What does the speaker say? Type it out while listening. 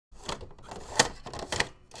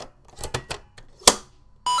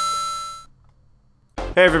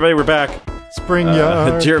Hey everybody, we're back. Spring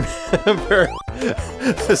yard. Do you remember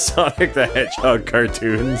the Sonic the Hedgehog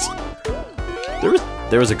cartoons?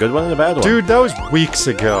 There was a good one and a bad one. Dude, that was weeks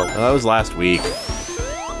ago. That was last week.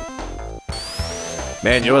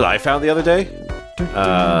 Man, you know what I found the other day?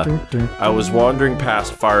 I was wandering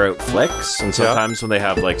past Far Out Flicks, and sometimes when they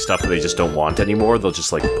have like stuff that they just don't want anymore, they'll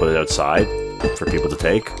just like put it outside for people to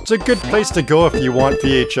take. It's a good place to go if you want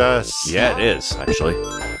VHS. Yeah, it is, actually.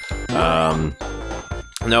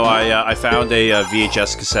 No, I found a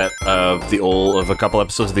VHS cassette of a couple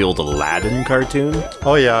episodes of the old Aladdin cartoon.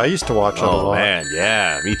 Oh yeah, I used to watch it a lot. Oh man,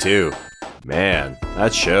 yeah, me too. Man,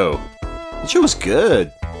 that show was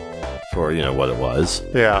good for, you know, what it was.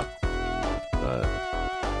 Yeah. But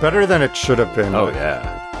better than it should have been. Oh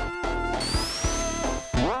yeah.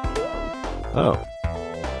 Oh.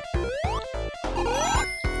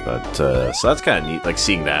 But so that's kind of neat, like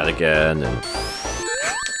seeing that again, and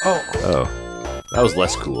oh. That was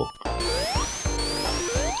less cool.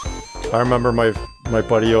 I remember my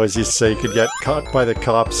buddy always used to say you could get caught by the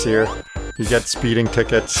cops here. You get speeding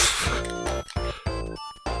tickets.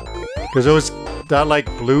 Because it was that like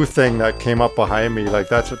blue thing that came up behind me. Like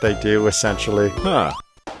that's what they do essentially. Huh.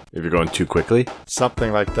 If you're going too quickly?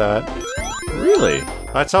 Something like that. Really?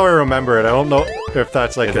 That's how I remember it. I don't know if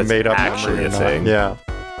that's like a made up actually memory or a not. thing. Yeah.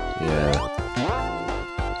 Yeah.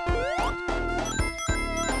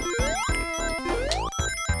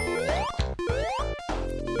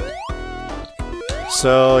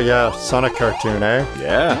 So, yeah, Sonic cartoon, eh?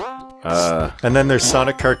 Yeah. And then there's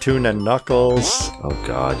Sonic cartoon and Knuckles. Oh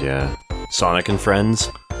god, yeah. Sonic and Friends.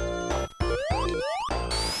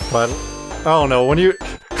 But, I don't know, when you...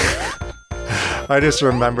 I just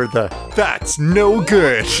remembered that's no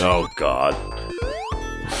good! Oh god.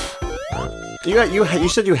 You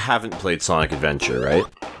said you haven't played Sonic Adventure, right?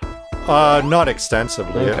 Not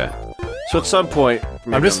extensively. Okay. So at some point...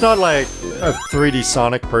 I'm just not like a 3D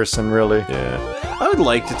Sonic person, really. Yeah. I would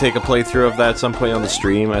like to take a playthrough of that at some point on the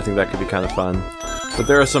stream. I think that could be kind of fun. But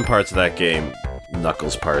there are some parts of that game,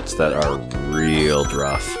 Knuckles parts, that are real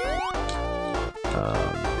rough.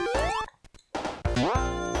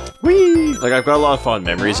 Whee! Like, I've got a lot of fond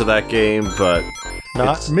memories of that game, but...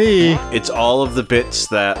 Not me! It's all of the bits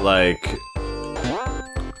that, like...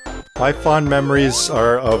 My fond memories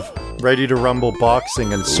are of Ready to Rumble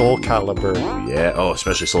Boxing and Soul Calibur. Yeah, oh,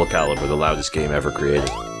 especially Soul Calibur, the loudest game ever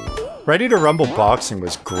created. Ready to Rumble Boxing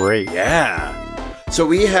was great. Yeah! So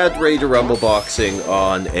we had Ready to Rumble Boxing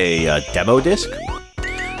on a demo disc,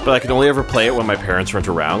 but I could only ever play it when my parents weren't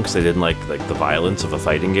around because they didn't like the violence of a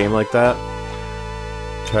fighting game like that.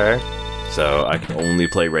 Okay. So I could only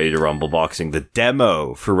play Ready to Rumble Boxing, the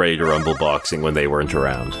demo for Ready to Rumble Boxing, when they weren't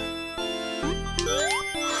around.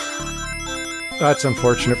 That's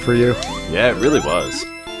unfortunate for you. Yeah, it really was.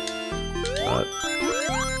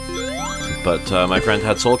 But my friend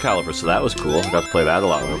had Soul Calibur, so that was cool. I got to play that a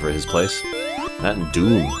lot over at his place. That and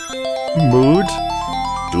Doom. Mood?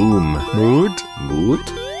 Doom. Mood? Mood?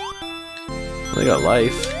 They got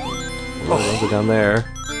life. Oh, down there.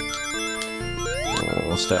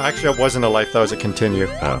 Oh, step. Actually, it wasn't a life, that was a continue.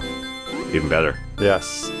 Oh, even better.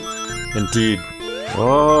 Yes. Indeed.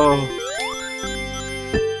 Oh.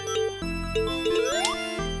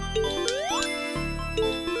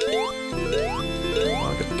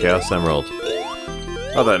 Chaos Emerald.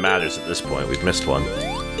 Not that it matters at this point, we've missed one.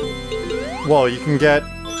 Well, you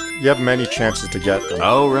have many chances to get them.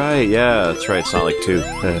 Oh, right, yeah, that's right, it's not like 2.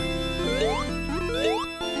 I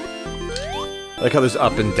like how there's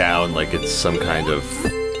up and down, like it's some kind of...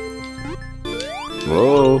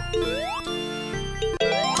 Whoa.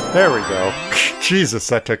 There we go. Jesus,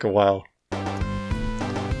 that took a while.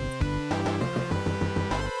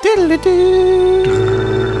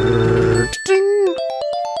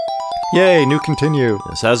 Yay, new continue.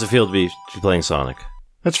 So how's it feel to be playing Sonic?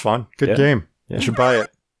 That's fun. Good game. Yeah. You should buy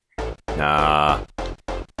it. Nah.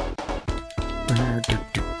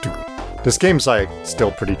 This game's like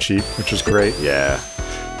still pretty cheap, which is great. Yeah.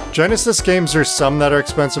 Genesis games, there's some that are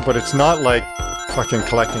expensive, but it's not like fucking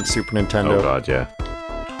collecting Super Nintendo. Oh god, yeah.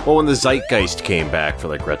 Well, when the Zeitgeist came back for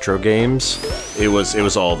like retro games, it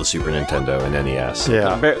was all the Super Nintendo and NES.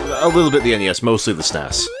 Yeah. A little bit the NES, mostly the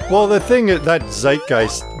SNES. Well, the thing is that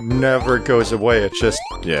Zeitgeist never goes away. It's just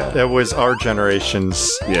it was our generation's.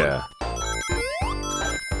 Yeah.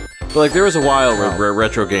 But like there was a while where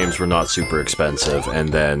retro games were not super expensive, and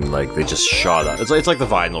then like they just shot up. It's like the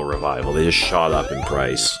vinyl revival. They just shot up in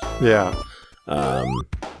price. Yeah.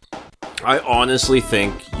 I honestly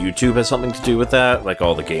think YouTube has something to do with that, like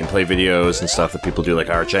all the gameplay videos and stuff that people do, like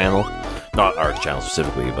our channel. Not our channel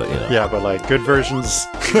specifically, but, you know. Yeah, but, like, good versions.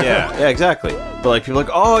 yeah, exactly. But, like, people are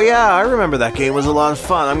like, oh, yeah, I remember that game was a lot of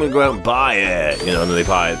fun. I'm going to go out and buy it. You know, and then they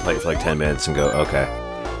buy it, play it for, like, 10 minutes and go, okay.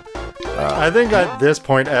 I think at this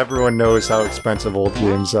point, everyone knows how expensive old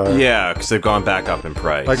games are. Yeah, because they've gone back up in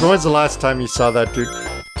price. Like, when was the last time you saw that dude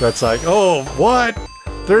that's like, oh, what?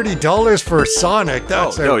 $30 for Sonic?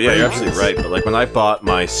 That's no, yeah, you're outrageous." absolutely right. But, like, when I bought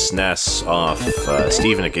my SNES off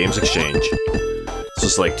Steven at Games Exchange,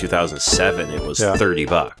 this was, like, 2007, it was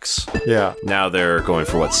 $30. Yeah. Now they're going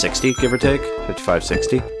for, what, 60, give or take? 55,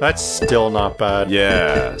 60? That's still not bad.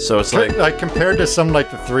 Yeah, so it's like... Like, compared to something like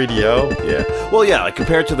the 3DO. Yeah. Well, yeah, like,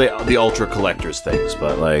 compared to the Ultra Collector's things,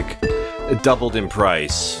 but, like, it doubled in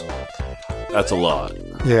price. That's a lot.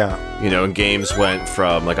 Yeah. You know, and games went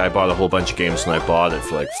from, like, I bought a whole bunch of games when I bought it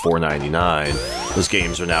for, like, $4.99. Those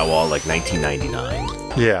games are now all, like,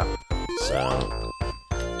 $19.99. Yeah. So...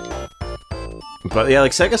 But, yeah,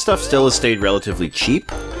 like, Sega stuff still has stayed relatively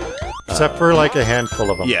cheap. Except for, like, a handful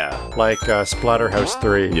of them. Yeah. Like, Splatterhouse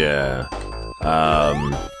 3. Yeah.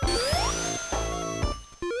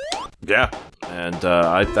 Yeah. And,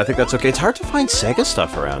 I think that's okay. It's hard to find Sega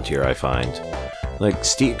stuff around here, I find. Like,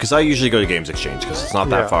 Steve, because I usually go to Games Exchange, because it's not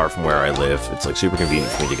that far from where I live. It's, like, super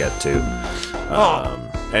convenient for me to get to.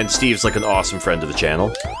 And Steve's, like, an awesome friend of the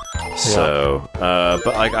channel. So, but,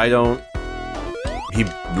 like, I don't... He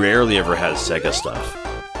rarely ever has Sega stuff.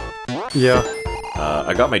 Yeah.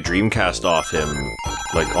 I got my Dreamcast off him,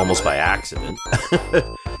 like, almost by accident.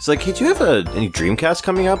 It's like, hey, do you have any Dreamcast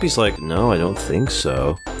coming up? He's like, no, I don't think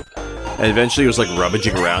so. And eventually he was, like,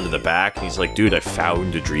 rummaging around in the back, and he's like, dude, I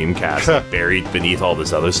found a Dreamcast like, buried beneath all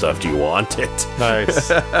this other stuff. Do you want it? Nice.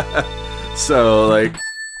 So, like,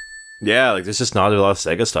 yeah, like, there's just not a lot of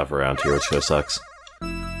Sega stuff around here, which kind of sucks.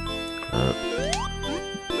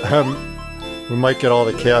 We might get all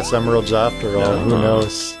the Chaos Emeralds after all. Who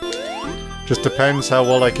knows? Just depends how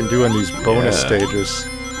well I can do in these bonus stages.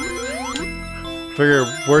 Figure,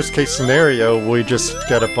 worst case scenario, we just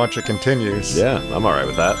get a bunch of continues. Yeah, I'm alright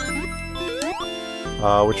with that.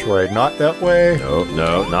 Which way? Not that way?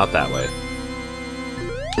 No, not that way.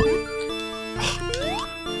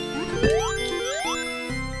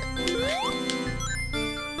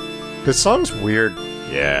 This song's weird.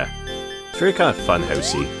 Yeah. It's very kind of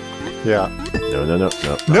fun-housey. Yeah. No. No.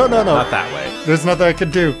 Not that way. There's nothing I can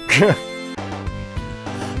do.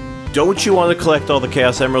 Don't you want to collect all the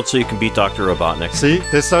Chaos Emeralds so you can beat Dr. Robotnik? See?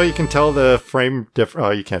 This is how you can tell the frame difference.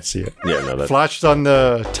 Oh, you can't see it. Yeah, no, that... Flashed on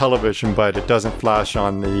the television, but it doesn't flash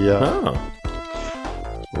on the... Oh.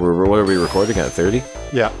 What are we recording at? 30?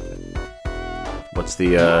 Yeah. What's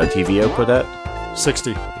the TV output at?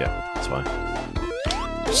 60. Yeah, that's fine.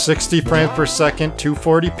 60 frames per second,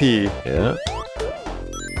 240p. Yeah.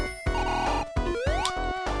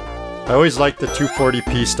 I always liked the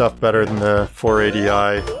 240p stuff better than the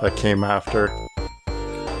 480i that came after.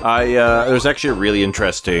 There's actually a really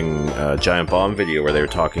interesting Giant Bomb video where they were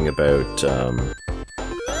talking about...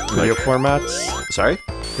 Video formats? Sorry?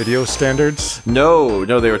 Video standards? No,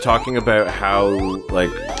 they were talking about how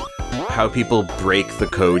people break the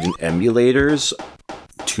code in emulators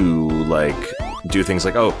to, like, do things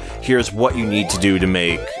like, oh, here's what you need to do to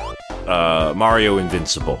make Mario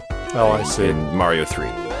invincible. Oh, I see. In Mario 3.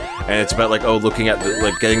 And it's about, like, looking at,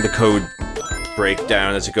 getting the code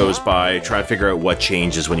breakdown as it goes by, trying to figure out what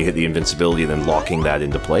changes when you hit the invincibility, and then locking that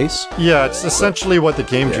into place. Yeah, it's essentially what the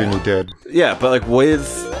Game Genie did. Yeah, but, like,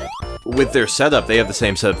 with their setup, they have the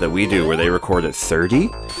same setup that we do, where they record at 30,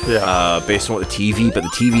 based on what the TV, but the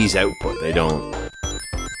TV's output, they don't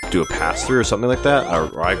do a pass-through or something like that,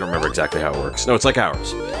 or I don't remember exactly how it works. No, it's like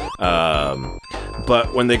ours.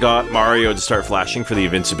 But when they got Mario to start flashing for the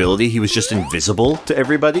invincibility, he was just invisible to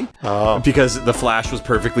everybody. Oh. Because the flash was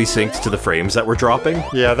perfectly synced to the frames that were dropping.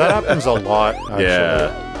 Yeah, that happens a lot, actually.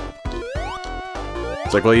 Yeah.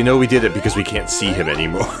 It's like, well, you know we did it because we can't see him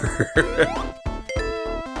anymore.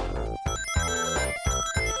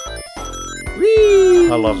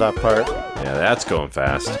 Whee! I love that part. Yeah, that's going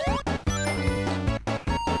fast.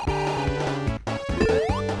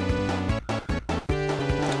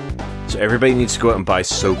 So everybody needs to go out and buy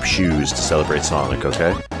soap shoes to celebrate Sonic,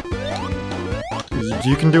 okay?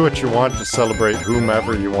 You can do what you want to celebrate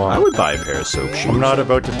whomever you want. I would buy a pair of soap shoes. I'm not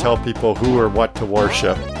about to tell people who or what to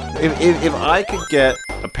worship. If I could get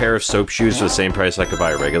a pair of soap shoes for the same price I could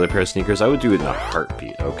buy a regular pair of sneakers, I would do it in a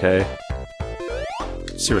heartbeat, okay?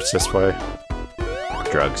 See what's this way.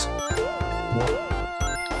 Drugs.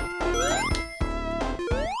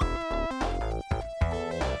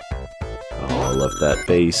 Oh, I love that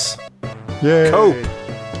bass. Yay! Cope!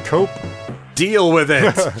 Cope! Deal with it!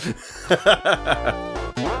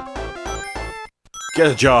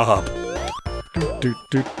 Get a job!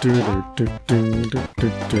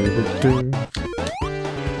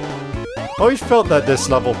 Always felt that this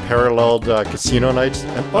level paralleled Casino Nights.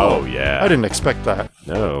 And, oh, yeah. I didn't expect that.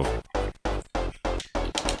 No.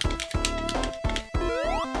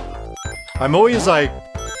 I'm always, like,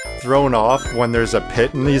 thrown off when there's a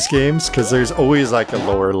pit in these games, because there's always, like, a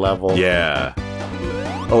lower level. Yeah.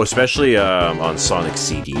 Oh, especially on Sonic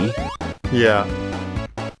CD. Yeah.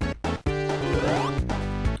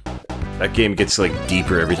 That game gets, like,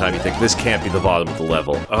 deeper every time you think, this can't be the bottom of the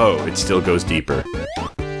level. Oh, it still goes deeper.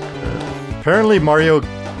 Apparently Mario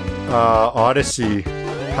Odyssey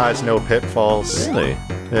has no pitfalls. Really?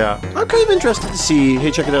 Yeah. I'm kind of interested to see...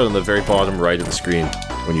 Hey, check it out on the very bottom right of the screen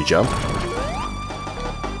when you jump.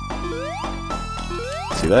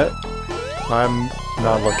 See that? I'm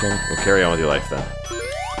not looking. We'll carry on with your life then.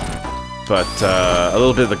 But a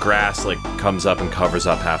little bit of the grass like comes up and covers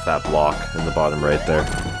up half that block in the bottom right there.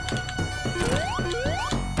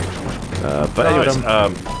 But anyways,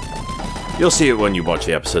 you'll see it when you watch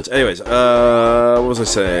the episodes. Anyways, what was I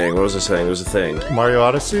saying? There was a thing. Mario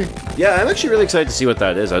Odyssey? Yeah, I'm actually really excited to see what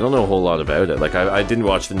that is. I don't know a whole lot about it. Like, I didn't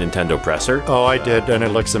watch the Nintendo presser. Oh, I did, and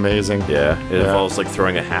it looks amazing. Yeah, it involves, like,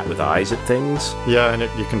 throwing a hat with eyes at things. Yeah, and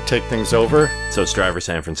you can take things over. So it's Driver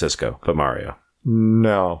San Francisco, but Mario.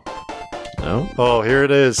 No. No? Oh, here it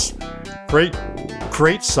is. Great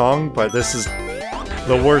song, but this is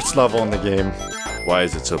the worst level in the game. Why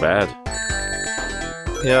is it so bad?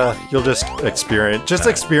 Yeah, you'll just experience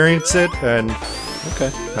it and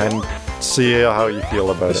see how you feel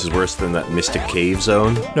about it. This is worse than that Mystic Cave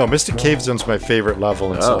Zone? No, Mystic Cave Zone's my favorite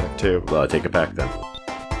level in Sonic 2. Well, I take it back then.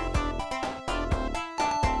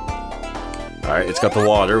 Alright, it's got the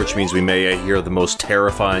water, which means we may hear the most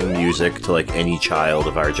terrifying music to, like, any child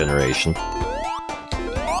of our generation.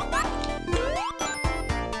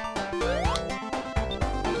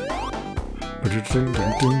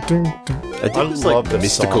 I think it's like the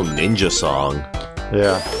mystical ninja song.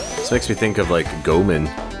 Yeah. This makes me think of like Goemon.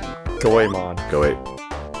 Goemon.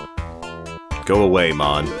 Go away,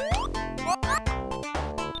 Mon.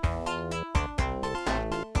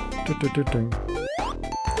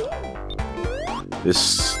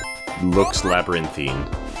 This looks labyrinthine.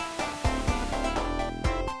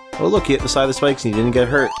 Oh look, he hit the side of the spikes and he didn't get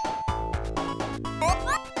hurt.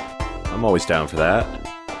 I'm always down for that.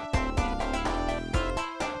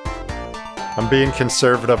 I'm being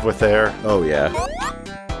conservative with air. Oh, yeah.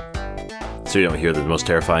 So you don't hear the most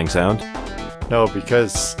terrifying sound? No,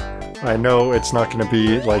 because I know it's not going to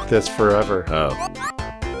be like this forever. Oh.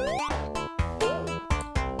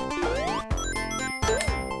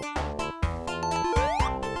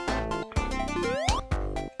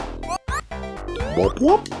 Whoop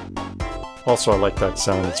whoop. Also, I like that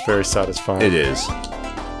sound. It's very satisfying. It is.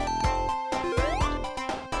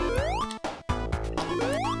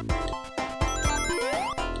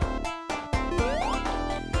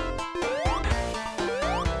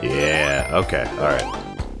 Yeah, okay, alright.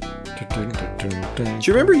 Do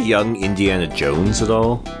you remember young Indiana Jones at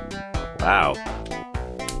all? Wow.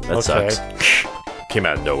 That sucks. Came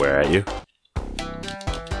out of nowhere at you.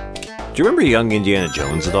 Do you remember young Indiana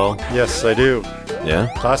Jones at all? Yes, I do.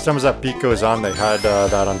 Yeah? Last time I was at Beat Goes On, they had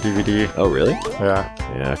that on DVD. Oh, really? Yeah.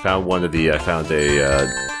 Yeah, I found a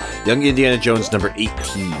Young Indiana Jones number 18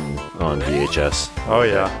 on VHS. Oh,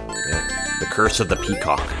 yeah. Yeah. The Curse of the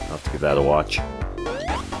Peacock. I'll have to give that a watch.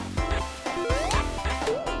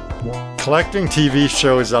 Collecting TV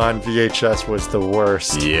shows on VHS was the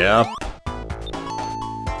worst. Yep.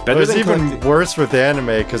 It was even worse with anime,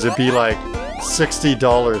 because it'd be like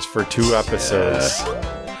 $60 for 2 episodes.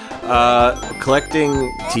 Yeah.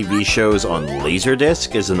 Collecting TV shows on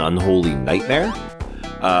Laserdisc is an unholy nightmare.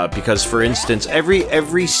 Because, for instance,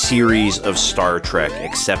 every series of Star Trek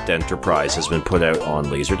except Enterprise has been put out on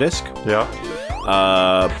Laserdisc. Yeah.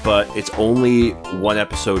 But it's only 1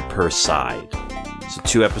 episode per side. So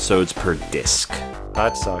 2 episodes per disc.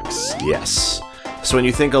 That sucks. Yes. So when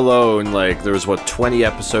you think alone, like, there was, 20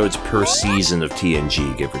 episodes per season of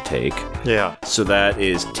TNG, give or take. Yeah. So that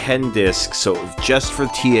is 10 discs. So just for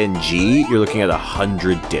TNG, you're looking at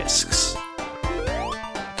 100 discs.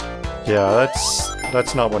 Yeah,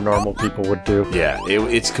 that's not what normal people would do. Yeah,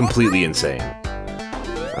 it's completely insane.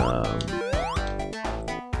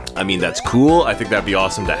 I mean, that's cool. I think that'd be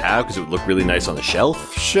awesome to have, because it would look really nice on the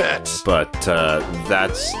shelf. Shit! But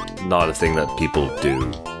that's not a thing that people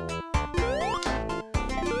do.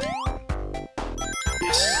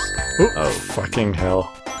 Yes. Ooh, oh, fucking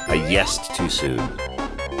hell. I yesed too soon.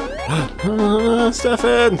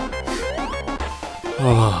 Stefan!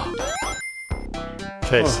 Oh.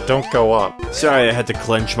 Okay, so don't go up. Sorry, I had to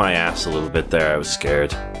clench my ass a little bit there. I was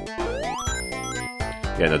scared.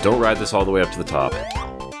 Yeah, no, don't ride this all the way up to the top.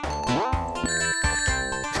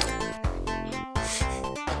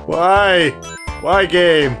 Why? Why,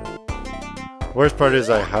 game? Worst part is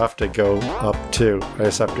I have to go up too. I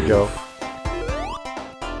just have to go.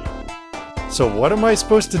 So what am I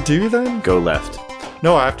supposed to do then? Go left.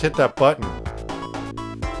 No, I have to hit that button.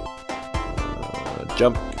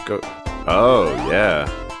 Jump. Go. Oh, yeah.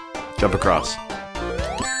 Jump across.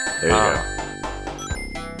 There you go.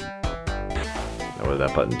 Now what did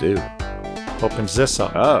that button do? Opens this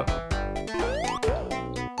up. Oh.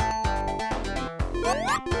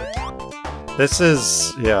 This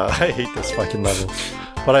is... yeah, I hate this fucking level.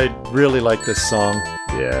 But I really like this song.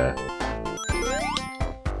 Yeah.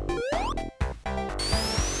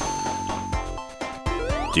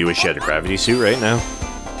 Do you wish you had a gravity suit right now?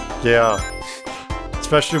 Yeah.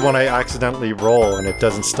 Especially when I accidentally roll and it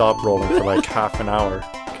doesn't stop rolling for like half an hour.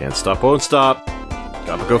 Can't stop, won't stop.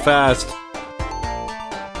 Gotta go fast.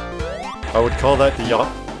 I would call that the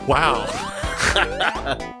yacht. Wow.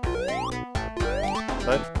 Is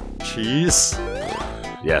that cheese?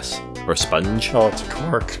 Yes. Or sponge. Oh, it's a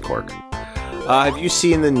cork. Cork. Have you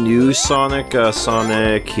seen the new Sonic,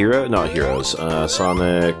 Sonic Hero? Not Heroes.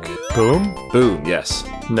 Sonic... Boom? Boom, yes.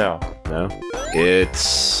 No. No?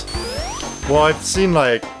 It's... Well, I've seen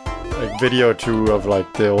like a video or two of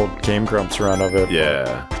like the old Game Grumps run of it.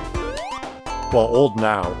 Yeah. Well, old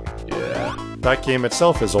now. Yeah. That game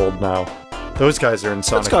itself is old now. Those guys are in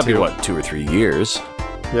Sonic 2. It's gotta be, what, 2 or 3 years?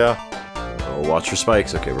 Yeah. Oh, watch for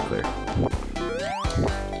spikes. Okay, we're clear.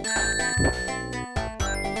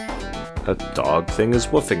 That dog thing is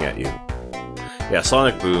woofing at you. Yeah,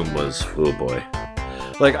 Sonic Boom was... oh boy.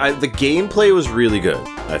 Like, the gameplay was really good,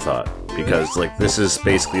 I thought. Because, like, this is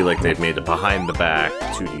basically like they've made a behind-the-back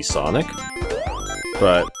 2D Sonic.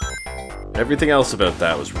 But everything else about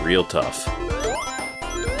that was real tough.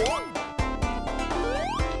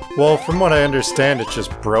 Well, from what I understand, it's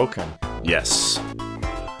just broken. Yes.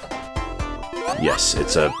 Yes,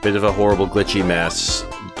 it's a bit of a horrible glitchy mess,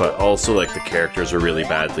 but also, like, the characters are really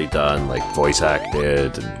badly done, like, voice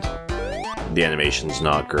acted, and the animation's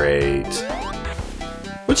not great.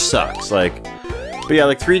 Which sucks, like... But yeah,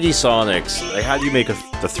 like, 3D Sonics, like, how do you make the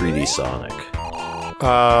 3D Sonic?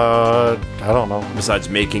 I don't know. Besides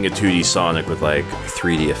making a 2D Sonic with, like,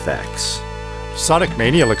 3D effects. Sonic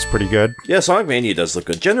Mania looks pretty good. Yeah, Sonic Mania does look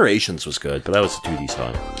good. Generations was good, but that was a 2D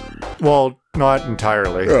Sonic. Well, not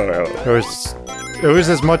entirely. It was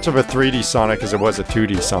as much of a 3D Sonic as it was a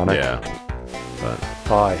 2D Sonic. Yeah. But...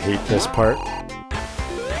 oh, I hate this part.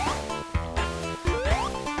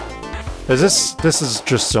 This is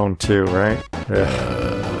just Zone 2, right? Yeah.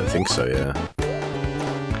 I think so, yeah.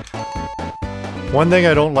 One thing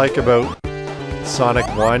I don't like about Sonic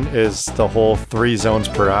 1 is the whole 3 zones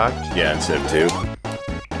per act. Yeah, instead of 2.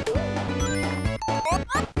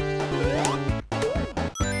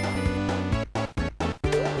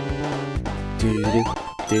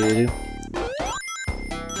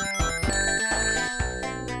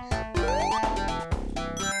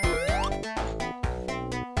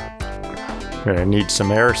 Gonna need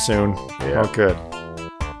some air soon. Yeah. Oh, good.